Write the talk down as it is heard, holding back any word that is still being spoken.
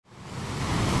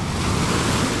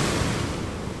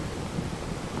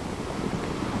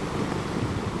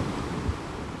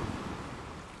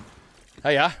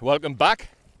Hiya, welcome back.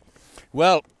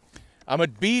 Well, I'm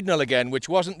at Beadnell again, which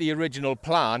wasn't the original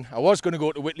plan. I was going to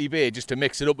go to Whitley Bay just to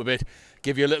mix it up a bit,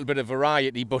 give you a little bit of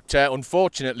variety, but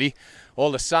unfortunately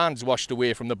all the sand's washed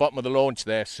away from the bottom of the launch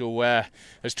there, so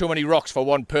there's too many rocks for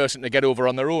one person to get over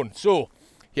on their own. So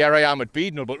here I am at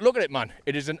Beadnell, but look at it, man.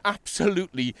 It is an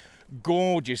absolutely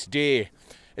gorgeous day.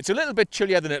 It's a little bit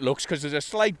chillier than it looks because there's a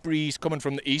slight breeze coming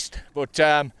from the east, but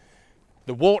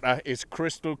the water is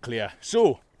crystal clear.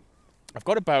 So I've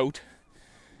got about,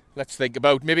 let's think,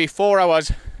 about maybe 4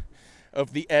 hours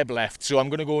of the ebb left. So I'm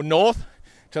going to go north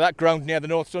to that ground near the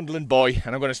North Sunderland buoy,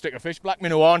 and I'm going to stick a fish black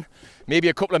minnow on, maybe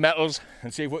a couple of metals,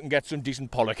 and see if we can get some decent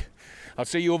pollock. I'll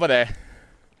see you over there.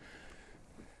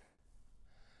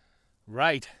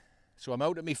 Right, so I'm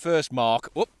out at my first mark.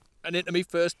 Whoop, and into my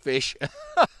first fish.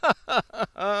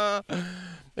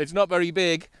 It's not very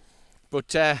big,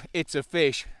 but it's a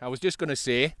fish. I was just going to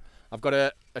say, I've got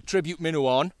a tribute minnow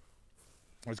on.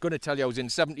 I was going to tell you I was in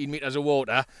 17 metres of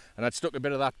water and I'd stuck a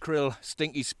bit of that krill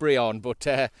stinky spray on, but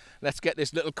let's get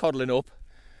this little coddling up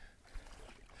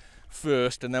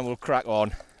first and then we'll crack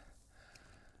on.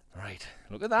 Right,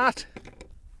 look at that.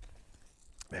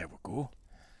 There we go.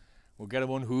 We'll get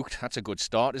him unhooked. That's a good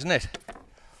start, isn't it?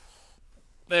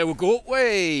 There we go.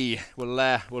 Way.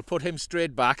 We'll put him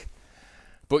straight back.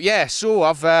 But yeah, so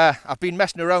I've been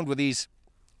messing around with these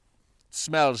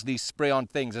smells, these spray-on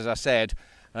things, as I said.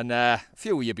 And a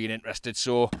few of you have been interested,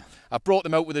 so I brought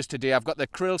them out with us today. I've got the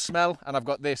krill smell, and I've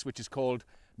got this, which is called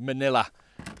Manila,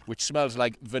 which smells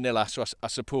like vanilla. So I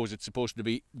suppose it's supposed to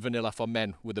be vanilla for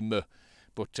men with a M.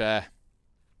 But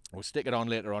we'll stick it on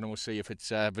later on, and we'll see if it's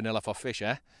vanilla for fish,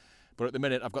 eh? But at the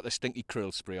minute, I've got the stinky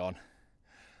krill spray on.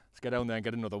 Let's get down there and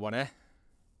get another one, eh?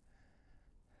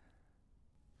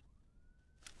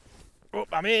 Oh,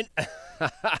 I'm in.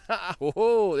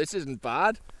 Oh, this isn't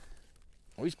bad.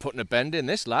 Oh, he's putting a bend in,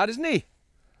 this lad, isn't he?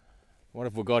 What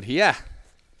have we got here?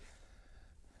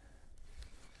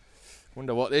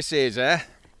 Wonder what this is, eh?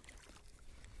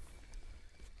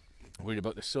 Worried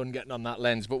about the sun getting on that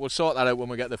lens, but we'll sort that out when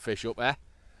we get the fish up, eh?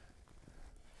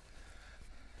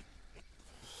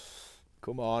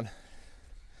 Come on.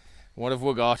 What have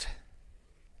we got?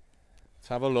 Let's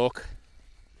have a look.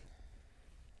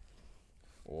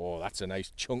 Oh, that's a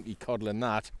nice chunky coddling,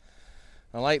 that.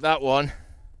 I like that one.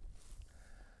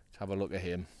 Have a look at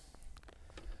him.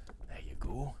 There you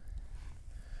go.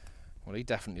 Well, he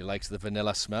definitely likes the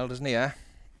vanilla smell, doesn't he, eh?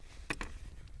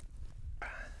 Let's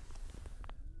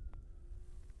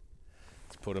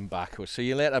put him back. We'll see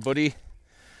you later, buddy.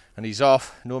 And he's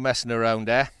off. No messing around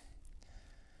there.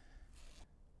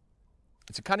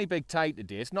 It's a canny big tide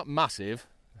today. It's not massive,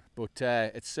 but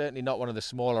it's certainly not one of the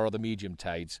smaller or the medium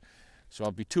tides. So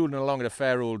I'll be tooling along at a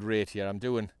fair old rate here. I'm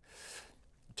doing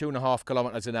 2.5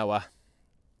 kilometres an hour.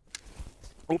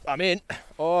 Oh, I'm in.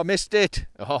 Oh, I missed it.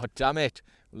 Oh, damn it.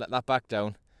 We'll let that back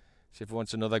down. See if he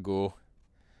wants another go.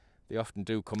 They often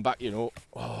do come back, you know.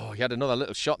 Oh, he had another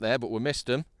little shot there, but we missed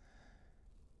him.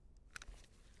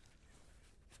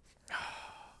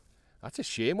 That's a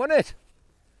shame, wasn't it?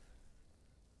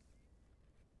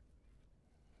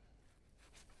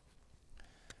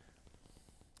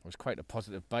 It was quite a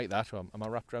positive bite, that. Am I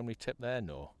wrapped around my tip there?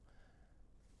 No.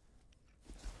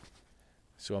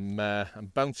 So I'm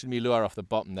bouncing my lure off the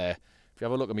bottom there. If you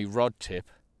have a look at my rod tip,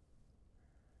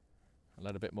 I'll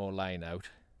let a bit more line out.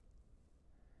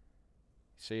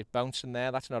 See it bouncing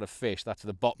there? That's not a fish, that's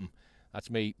the bottom.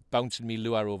 That's me bouncing my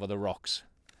lure over the rocks,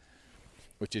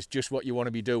 which is just what you want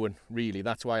to be doing, really.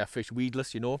 That's why I fish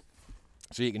weedless, you know,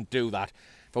 so you can do that.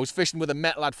 If I was fishing with a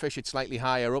metal, I'd fish it slightly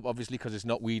higher up, obviously, because it's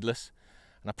not weedless.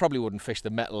 And I probably wouldn't fish the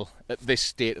metal at this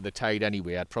state of the tide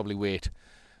anyway. I'd probably wait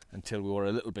until we were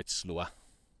a little bit slower.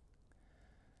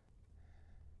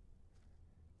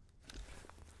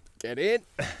 Get in.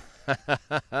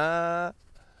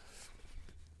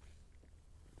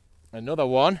 Another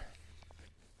one.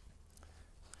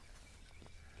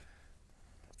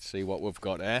 Let's see what we've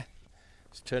got there.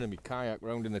 It's turning my kayak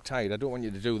round in the tide. I don't want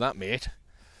you to do that, mate.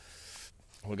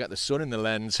 We'll get the sun in the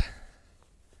lens.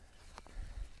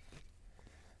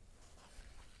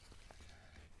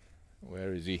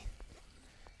 Where is he?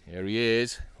 Here he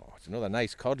is. Oh, it's another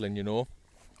nice codling, you know.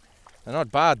 They're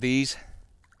not bad, these.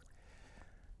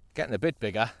 Getting a bit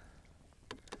bigger.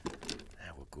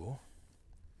 There we go.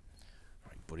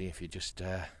 Right, buddy, if you just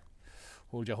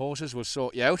hold your horses, we'll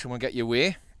sort you out and we'll get you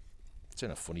away. It's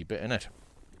in a funny bit, isn't it?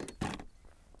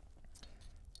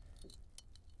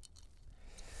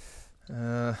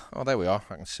 Oh, there we are.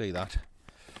 I can see that.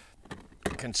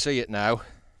 I can see it now.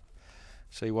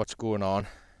 See what's going on.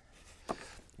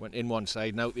 Went in one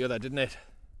side and out the other, didn't it?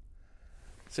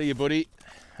 See you, buddy.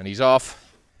 And he's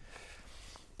off.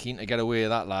 Keen to get away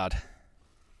with that lad.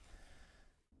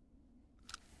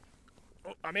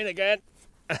 Oh, I'm in again.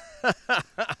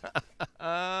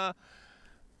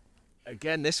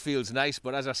 Again, this feels nice,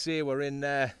 but as I say, we're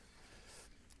in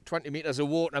 20 metres of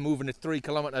water moving at 3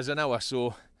 kilometres an hour,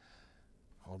 so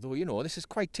although, you know, this is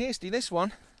quite tasty, this one.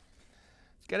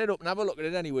 Let's get it up and have a look at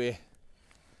it anyway.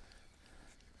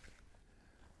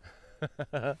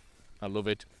 I love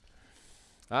it.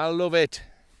 I love it.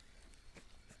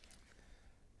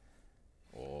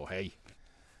 Oh, hey.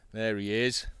 There he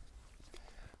is.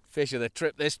 Fish of the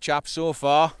trip, this chap, so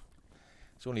far.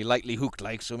 It's only lightly hooked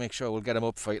like, so make sure we'll get him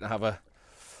up for you to have a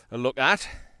look at.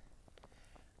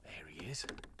 There he is.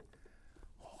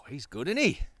 Oh, he's good, isn't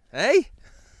he? Hey?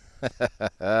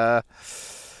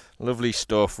 Lovely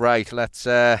stuff. Right, let's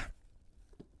get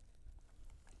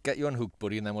you unhooked,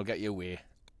 buddy, and then we'll get you away.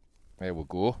 There we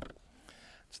go.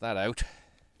 That's that out.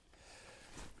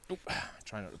 Oop,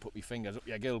 try not to put my fingers up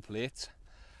your gill plates.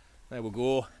 There we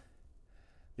go.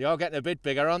 They are getting a bit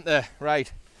bigger, aren't they?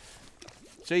 Right.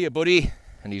 See you, buddy.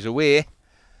 And he's away.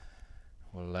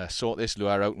 We'll sort this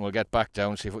lure out and we'll get back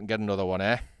down, see if we can get another one,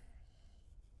 eh?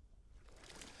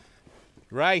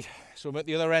 Right, so I'm at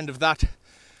the other end of that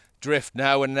drift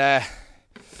now, and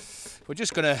we're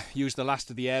just going to use the last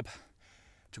of the ebb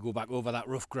to go back over that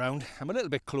rough ground. I'm a little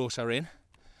bit closer in,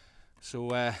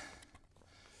 so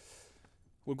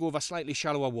we'll go over slightly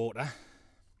shallower water,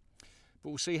 but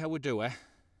we'll see how we do, eh?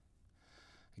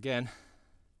 Again,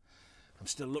 I'm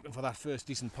still looking for that first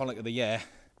decent pollock of the year.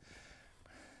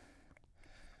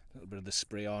 A little bit of the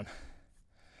spray on.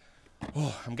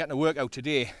 Oh, I'm getting a workout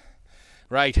today.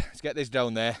 Right, let's get this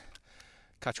down there,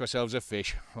 catch ourselves a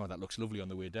fish. Oh, that looks lovely on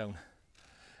the way down.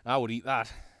 I would eat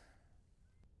that.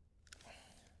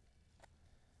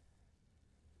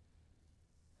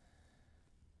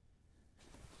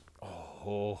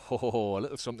 Oh, a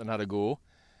little something had to go.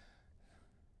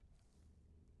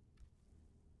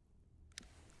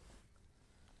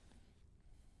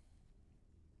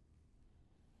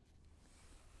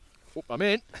 Oh, I'm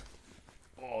in.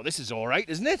 Oh, this is all right,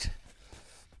 isn't it?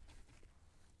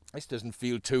 This doesn't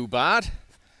feel too bad.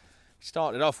 He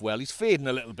started off well. He's fading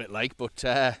a little bit like, but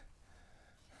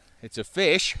it's a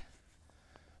fish.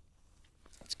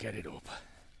 Let's get it up.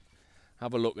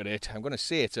 Have a look at it. I'm going to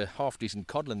say it's a half decent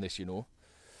codlin, this, you know,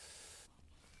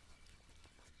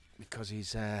 because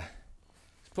he's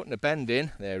putting a bend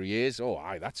in. There he is. Oh,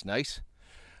 aye, that's nice.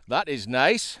 That is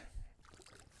nice.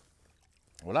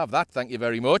 We'll have that, thank you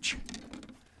very much. You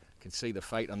can see the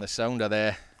fight on the sounder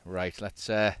there. Right, let's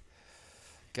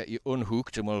get you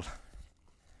unhooked and we'll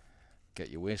get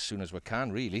you away as soon as we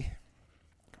can, really.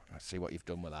 Let's see what you've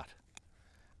done with that.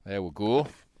 There we go.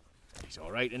 He's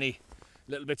all right, isn't he?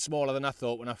 A little bit smaller than I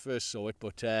thought when I first saw it,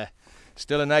 but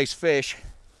still a nice fish.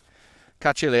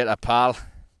 Catch you later, pal.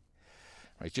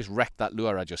 Right, just wrecked that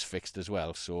lure I just fixed as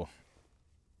well, so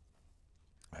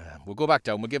we'll go back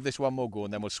down, we'll give this one more go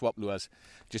and then we'll swap lures.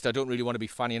 Just I don't really want to be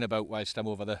fannying about whilst I'm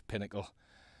over the pinnacle.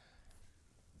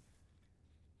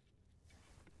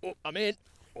 Oh, I'm in.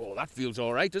 Oh, that feels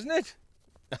all right, doesn't it?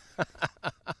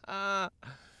 I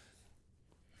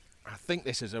think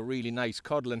this is a really nice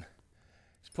codlin.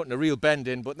 It's putting a real bend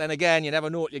in, but then again, you never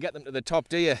know till you get them to the top,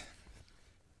 do you?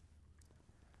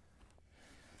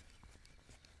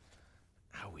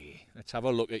 Owie. Let's have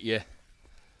a look at you.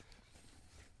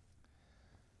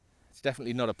 It's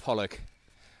definitely not a pollock,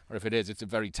 or if it is, it's a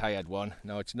very tired one.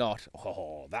 No, it's not.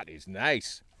 Oh, that is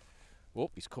nice.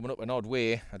 Oh, he's coming up an odd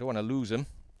way. I don't want to lose him.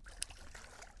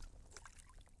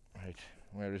 Right,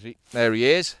 where is he? There he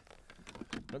is.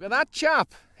 Look at that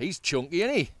chap. He's chunky,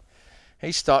 isn't he?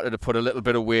 He's started to put a little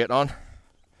bit of weight on.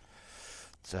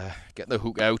 Let's get the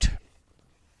hook out.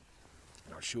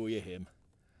 I'll show you him.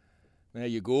 There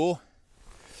you go.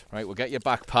 Right, we'll get you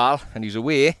back, pal. And he's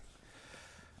away.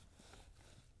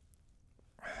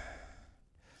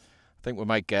 I think we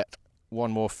might get one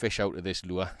more fish out of this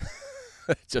lure.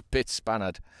 It's a bit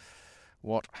spannered.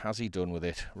 What has he done with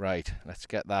it? Right, let's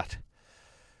get that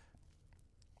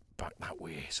back that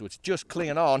way. So it's just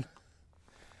clinging on.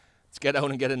 Let's get down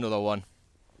and get another one.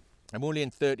 I'm only in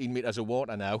 13 metres of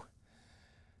water now,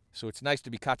 so it's nice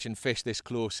to be catching fish this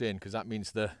close in, because that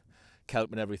means the kelp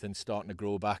and everything's starting to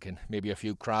grow back, and maybe a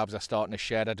few crabs are starting to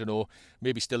shed. I don't know,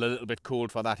 maybe still a little bit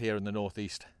cold for that here in the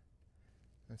northeast.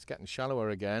 It's getting shallower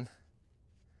again.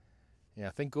 Yeah,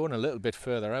 I think going a little bit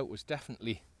further out was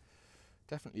definitely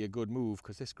a good move,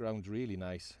 because this ground's really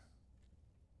nice.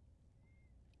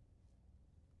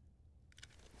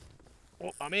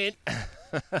 Oh, I'm in.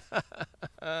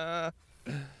 There's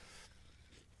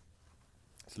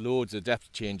loads of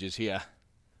depth changes here.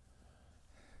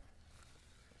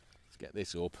 Let's get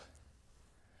this up.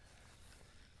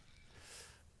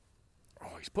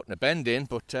 It's putting a bend in,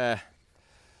 but you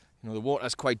know, the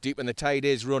water's quite deep and the tide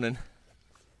is running.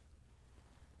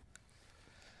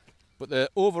 But the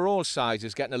overall size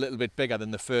is getting a little bit bigger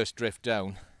than the first drift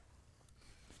down.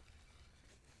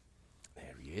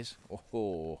 There he is.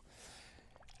 Oh,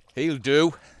 he'll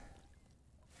do.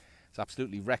 It's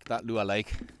absolutely wrecked that lure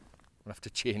lake. I'll have to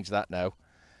change that now.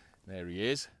 There he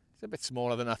is. He's a bit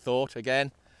smaller than I thought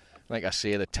again. Like I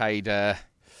say, the tide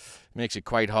makes it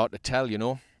quite hard to tell, you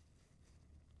know.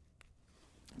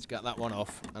 Let's get that one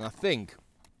off. And I think,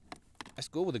 let's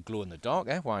go with the glow in the dark,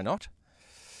 eh? Why not?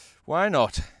 Why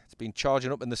not? It's been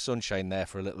charging up in the sunshine there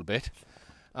for a little bit.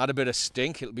 Add a bit of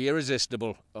stink, it'll be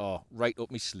irresistible. Oh, right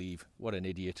up my sleeve. What an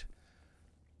idiot.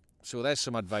 So there's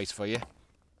some advice for you.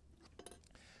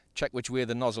 Check which way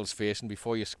the nozzle's facing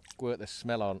before you squirt the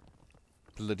smell on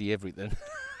bloody everything.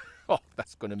 Oh,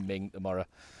 that's going to ming tomorrow.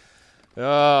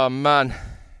 Oh, man.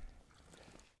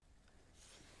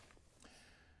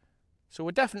 So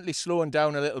we're definitely slowing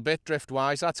down a little bit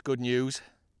drift-wise. That's good news.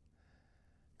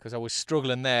 Because I was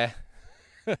struggling there.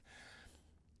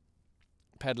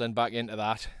 Peddling back into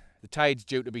that. The tide's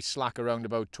due to be slack around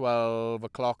about 12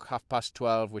 o'clock,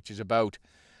 12:30, which is about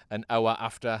an hour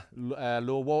after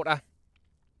low water.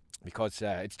 Because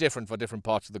it's different for different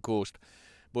parts of the coast.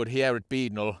 But here at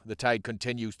Beadnell, the tide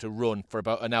continues to run for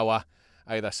about an hour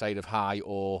either side of high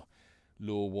or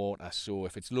low water. So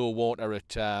if it's low water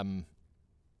at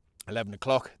 11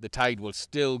 o'clock, the tide will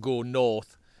still go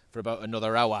north for about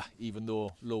another hour, even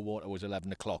though low water was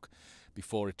 11 o'clock,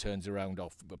 before it turns around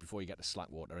off, but before you get to slack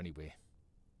water anyway.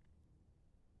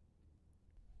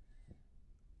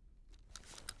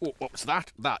 Oh, what's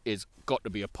that? That is got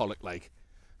to be a pollock like,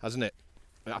 hasn't it?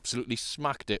 I absolutely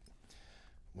smacked it.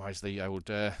 Why is the old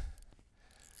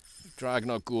drag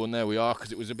not going? There we are,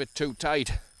 because it was a bit too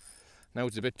tight. Now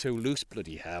it's a bit too loose,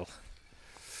 bloody hell.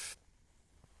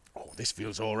 Oh, this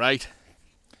feels alright.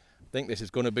 I think this is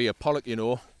going to be a pollock, you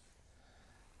know.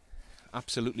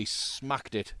 Absolutely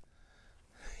smacked it.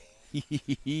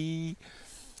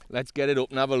 Let's get it up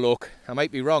and have a look. I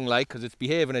might be wrong, like, because it's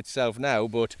behaving itself now,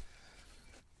 but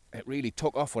it really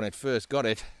took off when it first got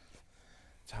it.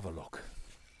 Let's have a look.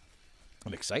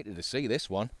 I'm excited to see this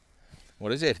one.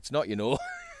 What is it? It's not, you know.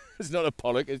 It's not a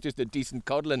pollock, it's just a decent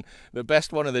codlin. The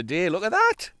best one of the day. Look at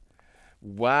that!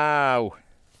 Wow!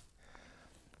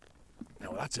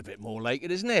 Now that's a bit more like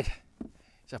it, isn't it?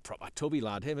 He's a proper tubby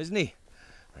lad, him, isn't he?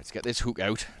 Let's get this hook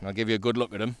out and I'll give you a good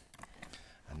look at him.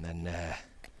 And then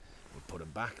we'll put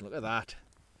him back. Look at that.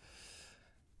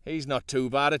 He's not too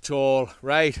bad at all.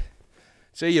 Right.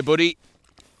 See you, buddy.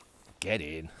 Get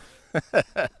in.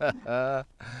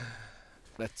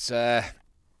 Let's have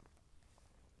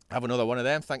another one of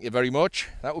them. Thank you very much.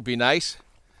 That would be nice.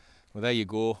 Well, there you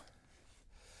go.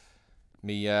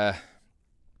 Me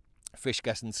fish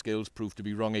guessing skills proved to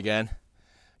be wrong again.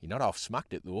 You're not half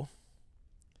smacked it though.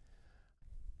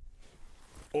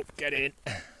 Oh, get in.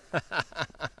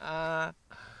 Got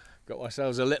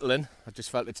ourselves a little one. I just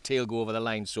felt its tail go over the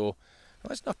line, so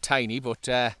well, it's not tiny, but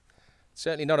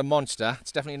certainly not a monster.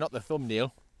 It's definitely not the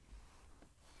thumbnail.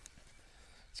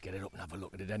 Let's get it up and have a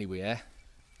look at it anyway, eh?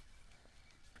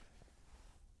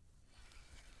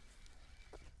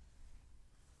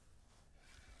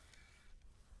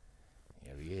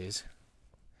 Here he is.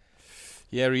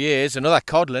 Here he is. Another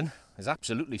codlin. There's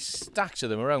absolutely stacks of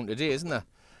them around today, isn't there?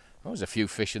 Oh, there's a few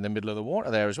fish in the middle of the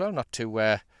water there as well, not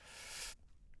too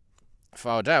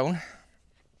far down.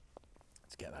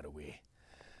 Let's get that away.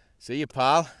 See you,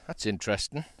 pal. That's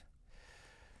interesting.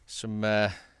 Some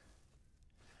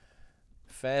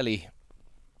fairly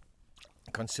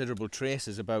considerable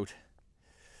traces about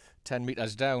 10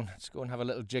 metres down. Let's go and have a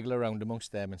little jiggle around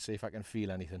amongst them and see if I can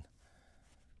feel anything.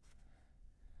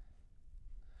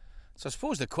 So I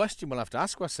suppose the question we'll have to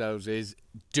ask ourselves is,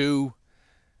 do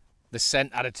the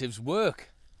scent additives work?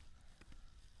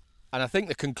 And I think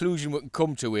the conclusion we can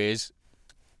come to is,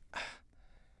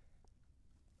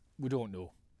 we don't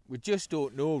know. We just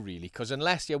don't know really, because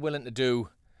unless you're willing to do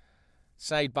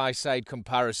side-by-side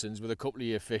comparisons with a couple of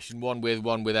your fish, and one with,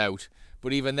 one without.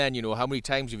 But even then, you know, how many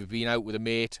times have you been out with a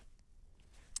mate,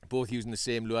 both using the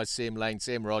same lures, same line,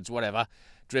 same rods, whatever,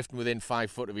 drifting within 5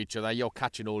 foot of each other, you're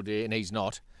catching all day and he's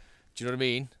not. Do you know what I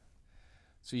mean?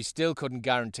 So you still couldn't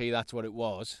guarantee that's what it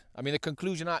was. I mean, the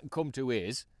conclusion I can come to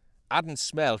is, adding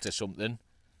smell to something,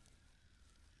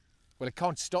 well, it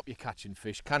can't stop you catching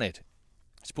fish, can it?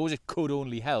 I suppose it could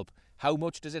only help. How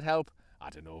much does it help? I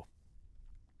don't know.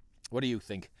 What do you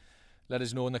think? Let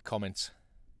us know in the comments.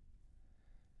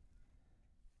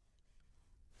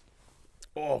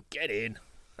 Oh, get in.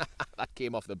 That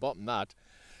came off the bottom, that.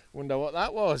 Wonder what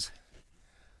that was.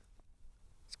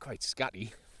 It's quite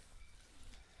scatty.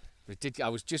 I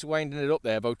was just winding it up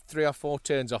there, about 3 or 4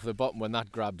 turns off the bottom when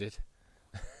that grabbed it.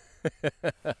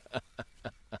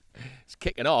 It's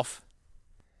kicking off.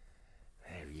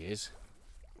 There he is.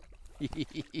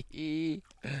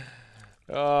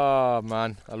 Oh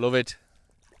man, I love it.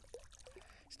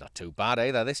 It's not too bad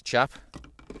either, this chap.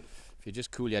 If you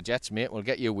just cool your jets, mate, we'll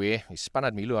get you away. You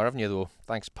spanned me lure, haven't you, though?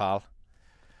 Thanks, pal.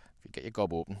 If you get your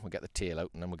gob open, we'll get the tail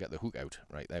out and then we'll get the hook out.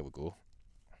 Right, there we go.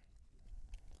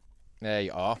 There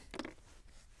you are.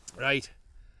 Right.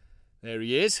 There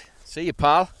he is. See you,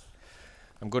 pal.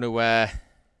 I'm going to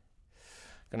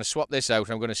swap this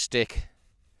out. I'm going to stick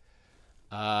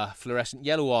fluorescent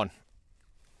yellow on.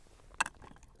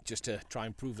 Just to try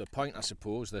and prove the point, I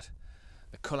suppose, that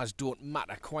the colours don't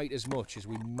matter quite as much as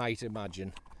we might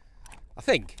imagine. I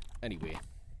think, anyway.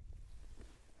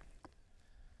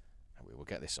 We'll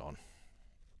get this on.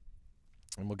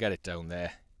 And we'll get it down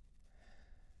there.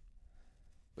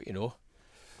 But you know,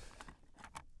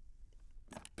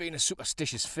 being a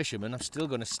superstitious fisherman, I'm still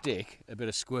going to stick a bit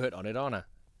of squirt on it, aren't I?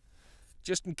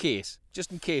 Just in case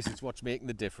it's what's making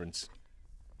the difference.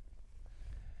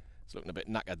 It's looking a bit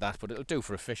knackered, that, but it'll do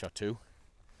for a fish or two.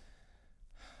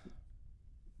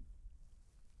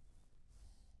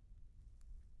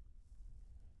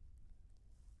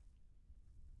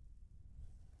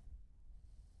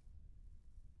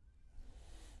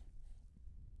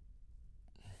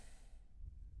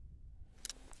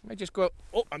 I might just go out,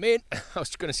 oh, I'm in. I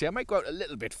was going to say I might go out a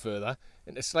little bit further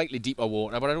into slightly deeper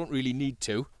water, but I don't really need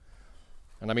to.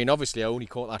 And I mean, obviously I only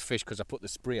caught that fish because I put the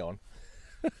spray on.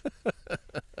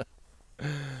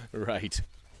 Right.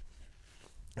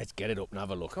 Let's get it up and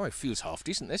have a look. Oh, it feels half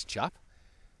decent, this chap.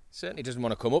 Certainly doesn't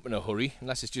want to come up in a hurry,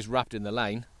 unless it's just wrapped in the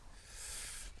line.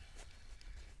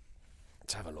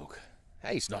 Let's have a look.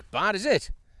 Hey, it's not bad, is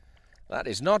it? That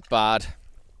is not bad.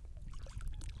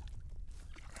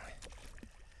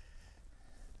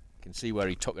 You can see where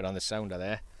he took it on the sounder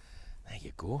there. There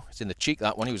you go. It's in the cheek,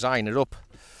 that one. He was eyeing it up.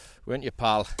 Weren't you,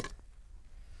 pal?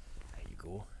 There you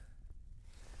go.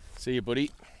 See you,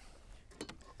 buddy.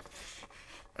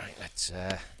 Right, let's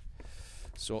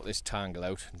sort this tangle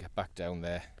out and get back down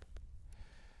there.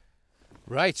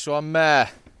 Right, so I'm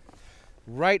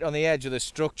right on the edge of the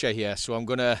structure here, so I'm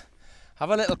going to have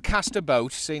a little cast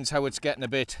about, seeing how it's getting a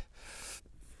bit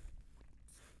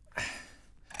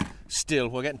still.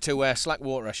 We're getting to slack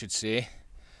water, I should say,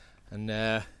 and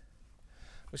we'll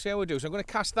see how we do. So I'm going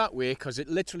to cast that way because it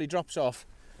literally drops off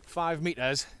 5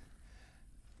 metres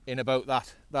in about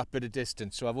that bit of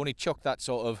distance. So I've only chucked that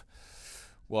sort of,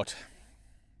 what,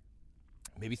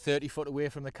 maybe 30 foot away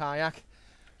from the kayak,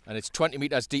 and it's 20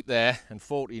 metres deep there and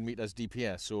 14 metres deep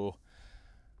here. So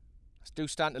I do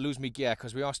starting to lose my gear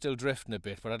because we are still drifting a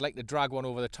bit, but I'd like to drag one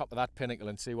over the top of that pinnacle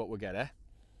and see what we get, eh?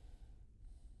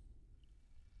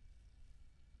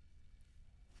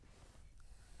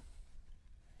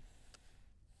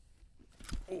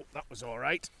 Oh, that was all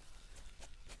right.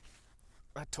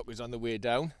 That took us on the way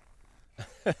down.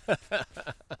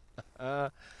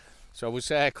 So I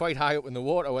was quite high up in the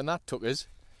water when that took us.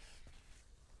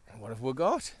 What have we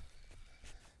got?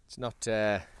 It's not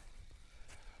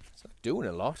doing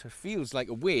a lot. It feels like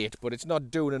a weight, but it's not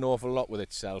doing an awful lot with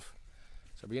itself.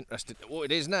 So I'll be interested in what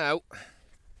it is now.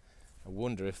 I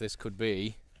wonder if this could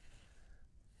be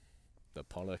the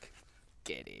pollock.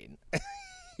 Get in.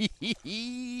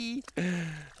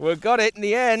 We got it in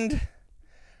the end.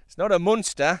 It's not a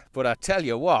monster, but I tell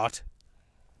you what,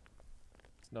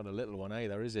 it's not a little one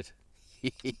either, is it?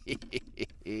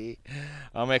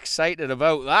 I'm excited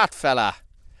about that, fella.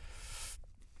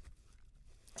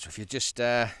 So if you just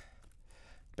bear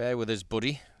with us,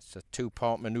 buddy. It's a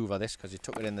 2-part manoeuvre, this, because you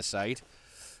took it in the side.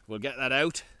 We'll get that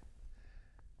out,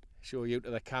 show you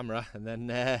to the camera, and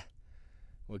then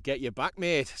we'll get you back,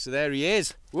 mate. So there he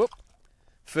is. Whoop.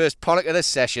 First pollock of this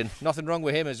session. Nothing wrong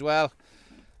with him as well.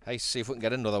 Hey, see if we can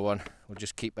get another one. We'll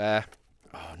just keep oh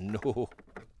no.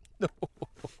 No.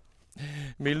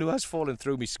 My lure's fallen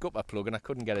through my scupper plug and I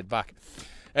couldn't get it back.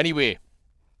 Anyway,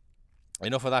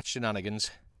 enough of that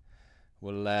shenanigans.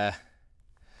 We'll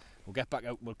get back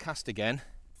out, we'll cast again.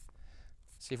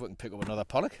 See if we can pick up another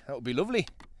pollock. That would be lovely.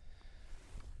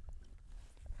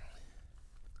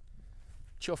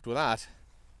 Chuffed with that.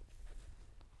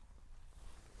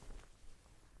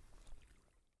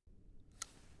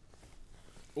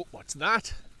 Oh, what's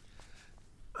that?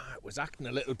 Ah, it was acting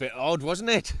a little bit odd, wasn't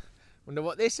it? Wonder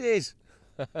what this is.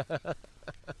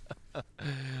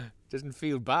 Doesn't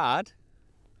feel bad.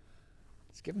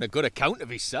 He's giving a good account of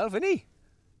himself, isn't he?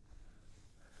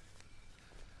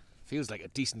 Feels like a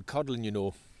decent coddling, you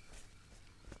know.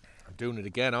 I'm doing it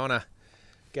again, aren't I?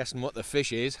 Guessing what the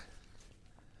fish is.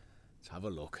 Let's have a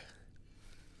look.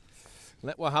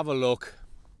 Let us have a look.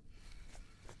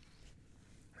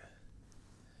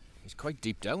 He's quite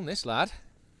deep down, this lad.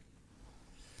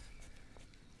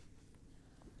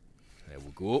 There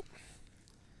we go.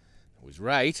 I was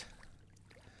right.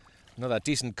 Another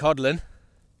decent codling.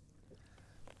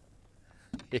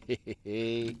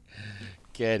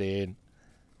 Get in.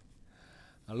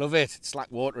 I love it. It's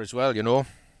slack water as well, you know.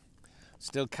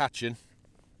 Still catching.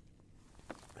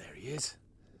 There he is.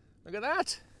 Look at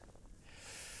that.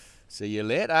 See you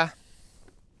later.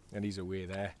 And he's away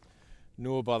there.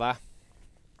 No bother.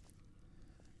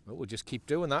 Well, we'll just keep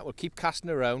doing that. We'll keep casting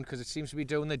around because it seems to be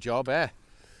doing the job, eh?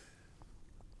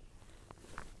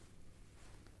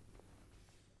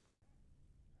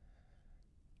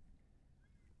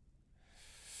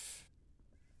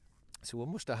 So we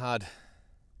must have had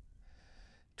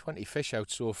 20 fish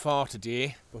out so far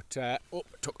today, but oh,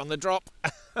 took on the drop.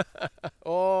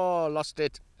 Oh, lost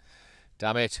it.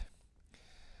 Damn it.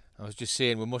 I was just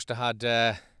saying we must have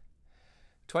had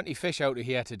 20 fish out of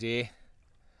here today,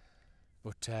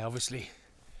 but obviously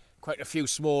quite a few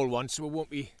small ones, so we won't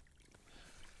be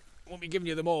giving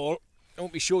you them all. I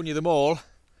won't be showing you them all,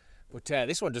 but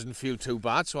this one doesn't feel too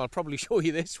bad, so I'll probably show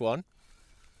you this one.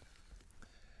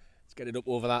 Let's get it up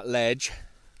over that ledge.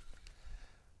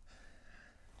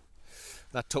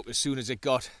 That took as soon as it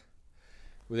got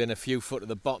within a few foot of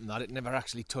the bottom. That it never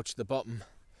actually touched the bottom.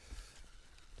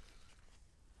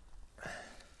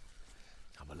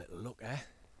 Have a little look, eh?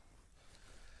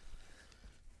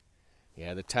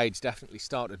 Yeah, the tide's definitely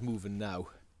started moving now.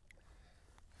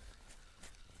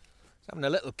 It's having a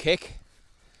little kick.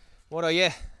 What are you?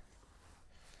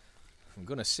 I'm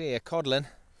gonna say a codling,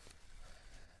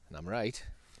 and I'm right.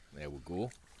 There we go.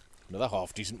 Another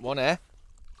half decent one, eh?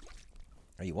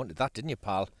 Oh, you wanted that, didn't you,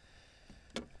 pal?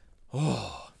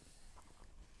 Oh.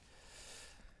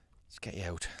 Let's get you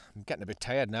out. I'm getting a bit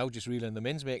tired now, just reeling them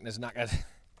in's making us knackered.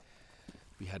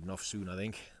 Be heading off soon, I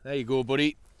think. There you go,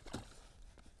 buddy.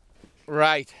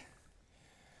 Right.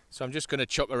 So I'm just going to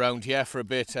chuck around here for a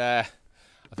bit. I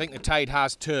think the tide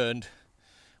has turned.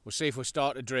 We'll see if we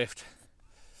start to drift.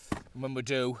 And when we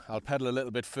do, I'll pedal a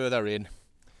little bit further in.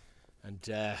 And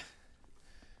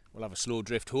we'll have a slow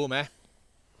drift home, eh?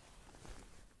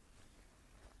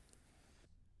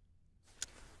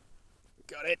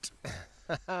 Got it.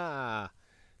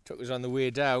 Took us on the way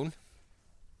down.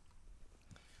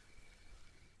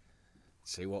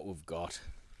 Let's see what we've got.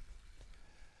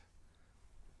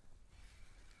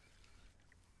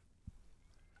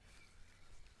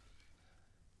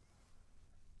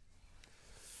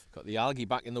 Got the algae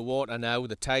back in the water now.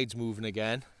 The tide's moving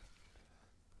again.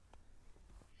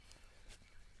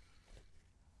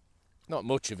 Not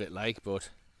much of it, like, but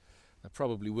there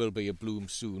probably will be a bloom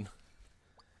soon.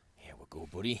 Here we go,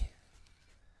 buddy.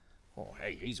 Oh,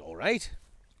 hey, he's all right.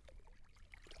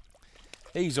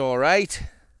 He's all right.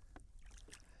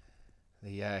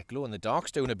 The glow in the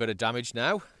dark's doing a bit of damage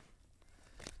now.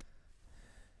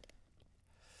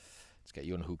 Let's get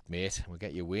you unhooked, mate. We'll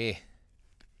get you away.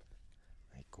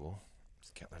 There you go.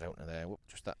 Let's get that out of there. Whoop,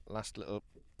 just that last little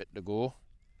bit to go.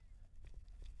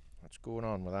 What's going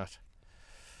on with that?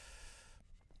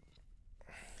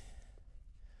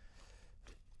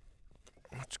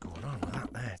 What's going on with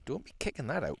that there? Don't be kicking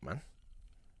that out, man.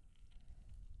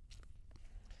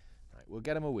 Right, we'll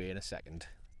get him away in a second.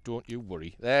 Don't you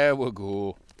worry. There we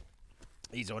go.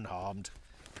 He's unharmed.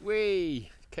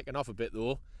 Whee! Kicking off a bit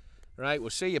though. Right, we'll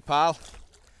see you, pal.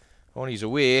 On he's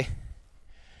away.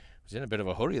 Was in a bit of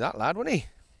a hurry, that lad, wasn't he?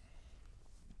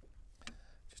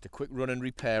 Just a quick run and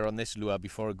repair on this lure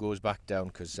before it goes back down,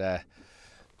 because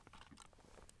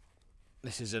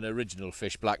this is an original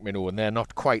fish black minnow, and they're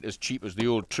not quite as cheap as the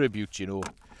old tributes, you know.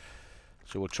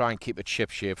 So we'll try and keep it ship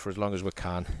shape for as long as we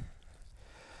can.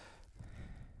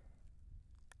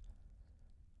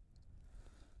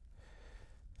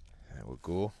 There we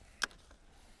go.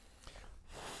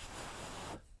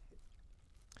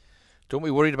 Don't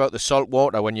be worried about the salt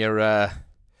water when you're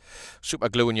super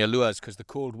gluing your lures, because the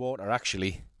cold water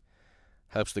actually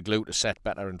helps the glue to set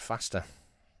better and faster.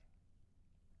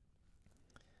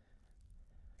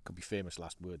 Could be famous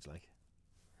last words, like.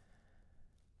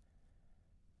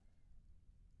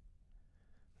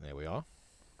 There we are.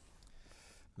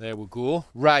 There we go.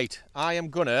 Right, I am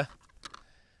gonna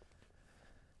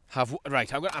have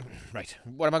right. Right.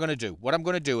 What am I gonna do? What I'm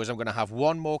gonna do is I'm gonna have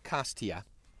one more cast here.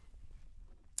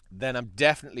 Then I'm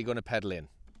definitely gonna pedal in.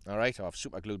 All right. I've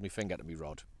super glued my finger to my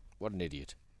rod. What an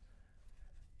idiot.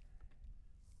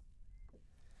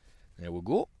 There we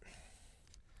go.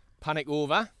 Panic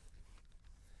over.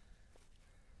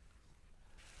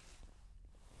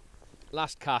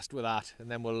 Last cast with that,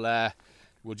 and then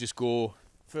we'll just go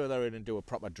further in and do a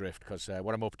proper drift, because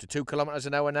what I'm up to 2 kilometres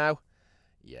an hour now.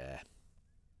 Yeah.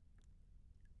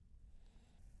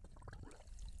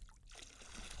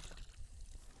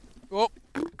 Oh,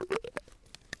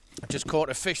 I just caught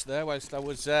a fish there whilst I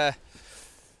was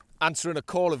answering a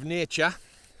call of nature.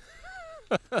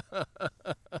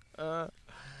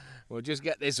 We'll just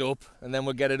get this up and then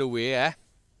we'll get it away, eh?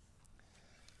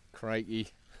 Crikey.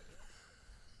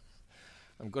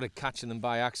 I'm good at catching them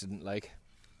by accident, like.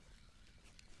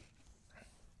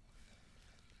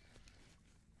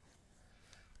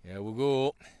 Here we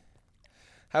go.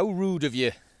 How rude of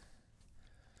you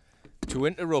to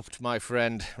interrupt, my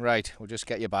friend. Right, we'll just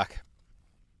get you back.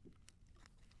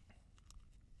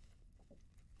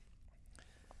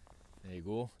 There you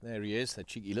go. There he is, the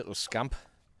cheeky little scamp.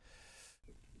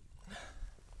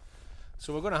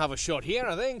 So we're going to have a shot here,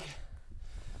 I think.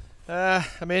 I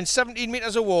mean, 17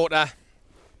 metres of water.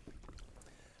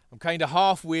 I'm kind of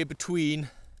halfway between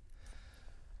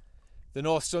the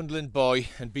North Sunderland Buoy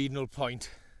and Beadnell Point.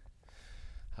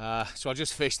 So I'll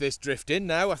just fish this drift in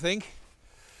now, I think.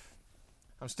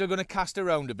 I'm still going to cast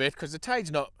around a bit because the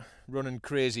tide's not running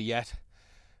crazy yet.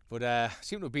 But I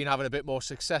seem to have been having a bit more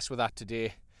success with that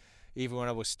today, even when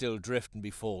I was still drifting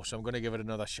before. So I'm going to give it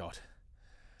another shot.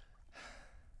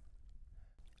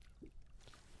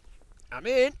 I'm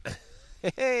in.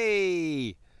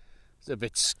 Hey! It's a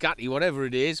bit scatty, whatever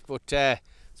it is, but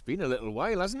it's been a little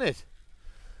while, hasn't it?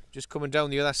 Just coming down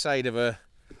the other side of a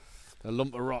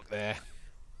lump of rock there.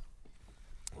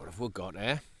 What have we got,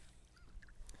 eh?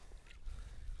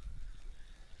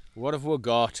 What have we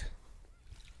got?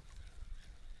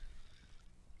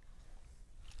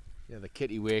 Yeah, the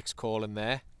kittywake's calling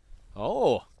there.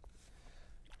 Oh!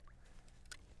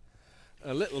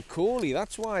 A little Coley,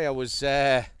 that's why I was...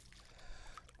 that's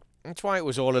why it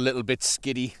was all a little bit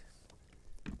skiddy.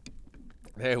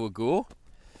 There we go.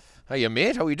 Hiya,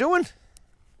 mate, how you doing?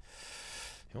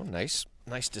 Oh, nice.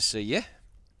 Nice to see you.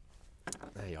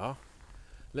 There you are.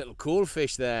 Little cool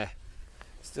fish there.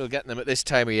 Still getting them at this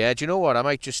time of year. Do you know what? I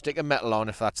might just stick a metal on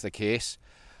if that's the case.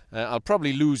 I'll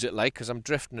probably lose it, like, because I'm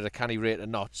drifting at a canny rate of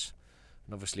knots.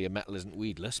 And obviously a metal isn't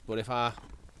weedless, but if I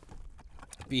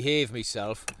behave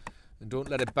myself and don't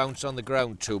let it bounce on the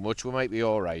ground too much, we might be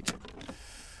alright.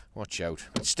 Watch out.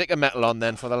 Let's stick a metal on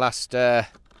then for the last half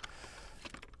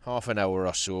an hour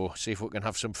or so. See if we can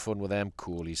have some fun with them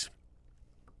coolies.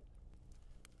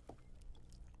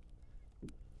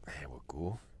 There we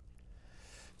go.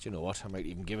 Do you know what? I might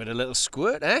even give it a little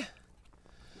squirt, eh?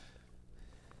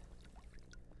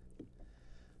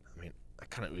 I mean, I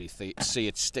can't really see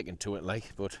it sticking to it,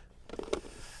 like, but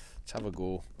let's have a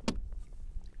go.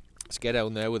 Let's get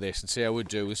down there with this and see how we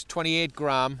do. It's 28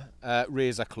 gram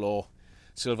razor claw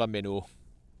silver minnow.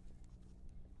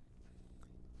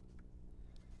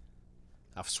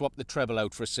 I've swapped the treble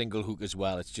out for a single hook as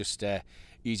well. It's just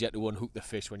easier to unhook the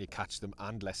fish when you catch them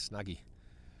and less snaggy.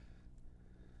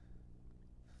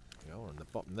 There we go, on the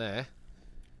bottom there.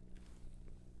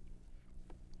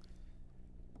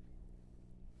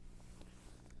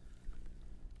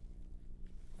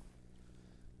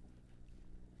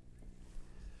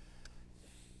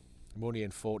 I'm only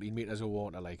in 14 metres of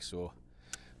water, like, so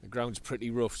the ground's pretty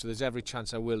rough, so there's every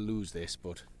chance I will lose this,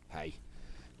 but hey,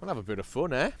 we'll have a bit of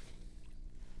fun, eh?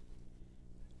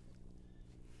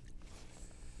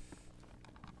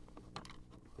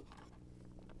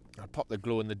 I'll pop the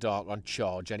glow in the dark on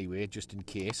charge anyway, just in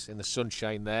case, in the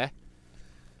sunshine there,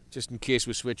 just in case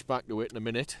we switch back to it in a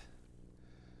minute.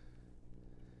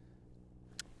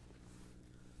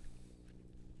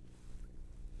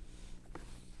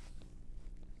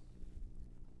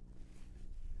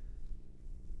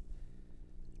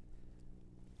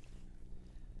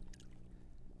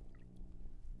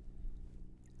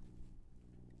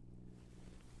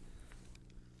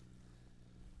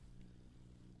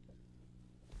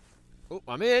 Oh,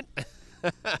 I'm in.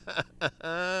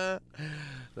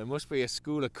 There must be a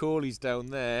school of Coleys down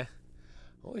there.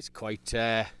 Oh, he's quite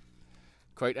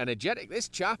energetic, this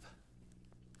chap.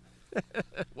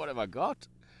 What have I got?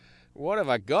 What have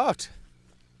I got?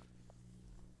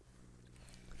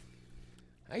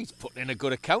 He's putting in a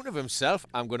good account of himself.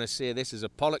 I'm going to say this is a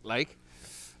pollock, like.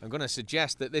 I'm going to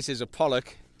suggest that this is a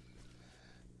pollock.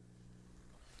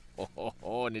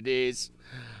 Oh, and it is.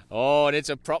 Oh, and it's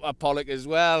a proper pollock as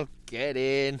well. Get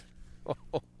in.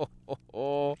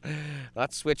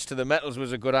 That switch to the metals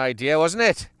was a good idea, wasn't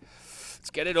it? Let's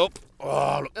get it up.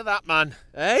 Oh, look at that, man.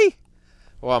 Hey?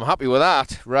 Oh, I'm happy with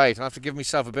that. Right, I'll have to give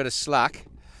myself a bit of slack.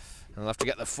 I'll have to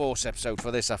get the forceps out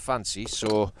for this, I fancy.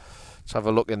 So, let's have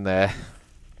a look in there.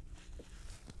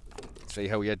 See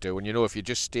how you're doing. You know, if you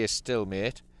just stay still,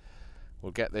 mate,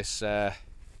 we'll get this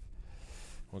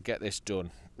we'll get this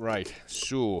done. Right,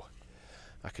 so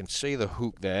I can see the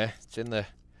hook there. It's in the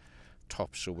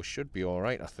top, so we should be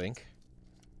alright, I think.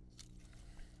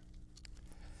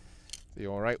 Be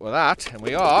alright with that, and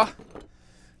we are.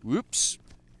 Whoops.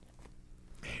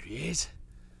 There he is.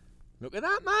 Look at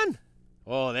that, man.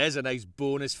 Oh, there's a nice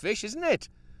bonus fish, isn't it?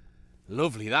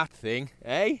 Lovely, that thing,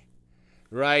 eh?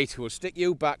 Right, we'll stick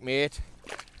you back, mate.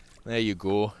 There you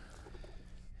go.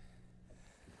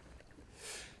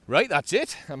 Right, that's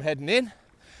it. I'm heading in.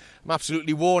 I'm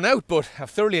absolutely worn out, but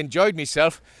I've thoroughly enjoyed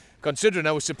myself. Considering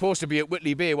I was supposed to be at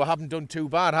Whitley Bay, we haven't done too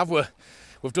bad, have we?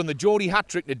 We've done the Geordie hat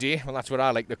trick today. Well, that's what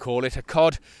I like to call it. A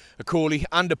cod, a coley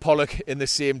and a pollock in the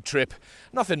same trip.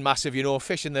 Nothing massive, you know,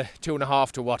 fish in the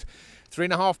 2.5 to what?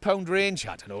 3.5 pound range?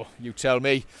 I don't know, you tell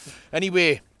me.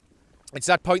 Anyway, it's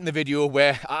that point in the video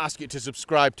where I ask you to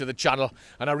subscribe to the channel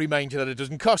and I remind you that it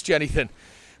doesn't cost you anything.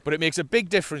 But it makes a big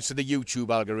difference to the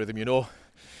YouTube algorithm, you know.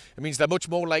 It means they're much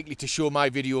more likely to show my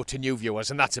video to new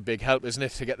viewers, and that's a big help, isn't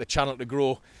it, to get the channel to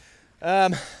grow.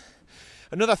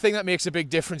 Another thing that makes a big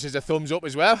difference is a thumbs up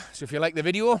as well. So if you like the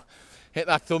video, hit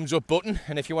that thumbs up button.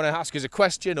 And if you want to ask us a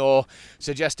question or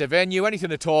suggest a venue,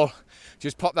 anything at all,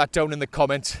 just pop that down in the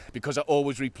comments because I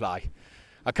always reply.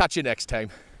 I'll catch you next time.